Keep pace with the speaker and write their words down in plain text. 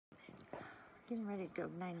getting ready to go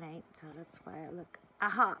night-night, so that's why I look a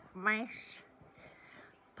hot mess.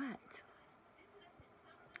 But,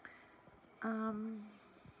 don't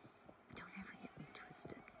ever get me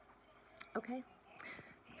twisted, okay?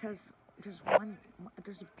 Because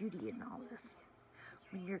there's a beauty in all this.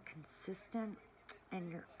 When you're consistent and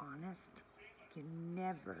you're honest, you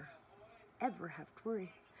never, ever have to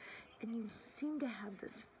worry. And you seem to have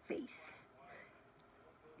this faith,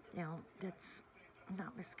 that's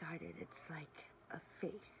not misguided. It's like a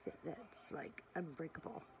faith that's like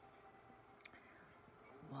unbreakable.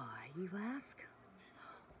 Why, you ask?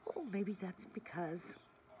 Oh, maybe that's because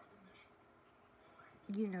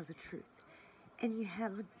you know the truth and you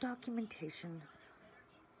have a documentation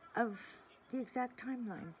of the exact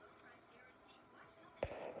timeline.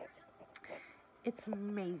 It's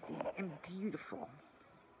amazing and beautiful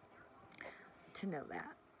to know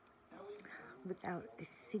that without a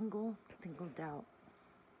single doubt.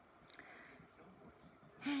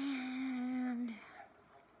 And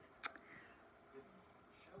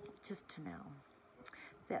just to know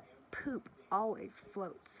that poop always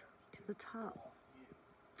floats to the top.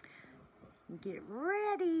 Get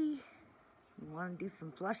ready. You want to do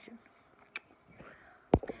some flushing.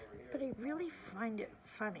 But I really find it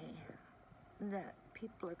funny that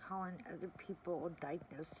people are calling other people,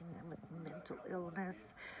 diagnosing them with mental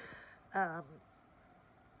illness,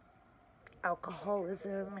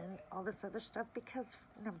 alcoholism, and all this other stuff, because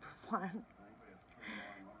number one,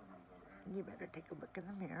 you better take a look in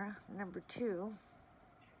the mirror. Number two,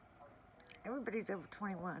 everybody's over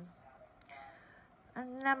 21.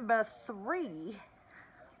 And number three,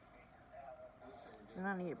 it's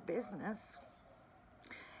none of your business.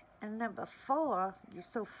 And number four, you're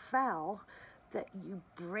so foul that you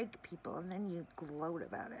break people and then you gloat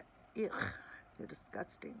about it. Ugh, you're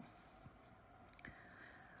disgusting.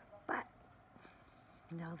 But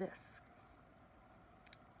know this.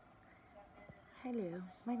 Hello,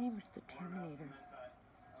 my name is the Taminator.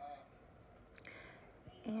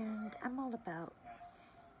 And I'm all about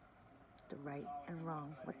the right and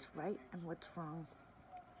wrong, what's right and what's wrong.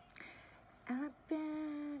 And I've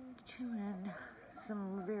been doing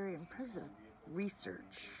some very impressive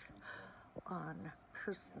research on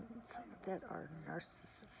persons that are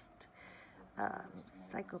narcissists,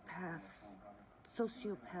 psychopaths,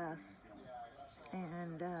 sociopaths,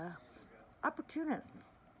 and opportunists.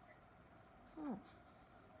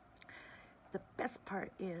 The best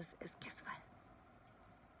part is guess what?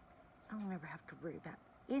 I'll never have to worry about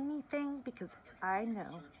anything because I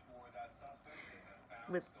know,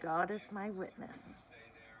 with God as my witness,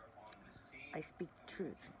 I speak the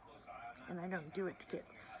truth. And I don't do it to get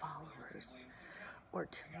followers or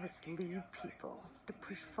to mislead people, to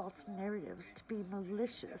push false narratives, to be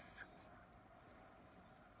malicious.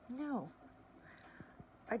 No,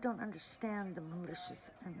 I don't understand the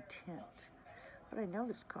malicious intent, but I know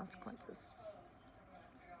there's consequences.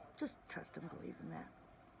 Just trust and believe in that.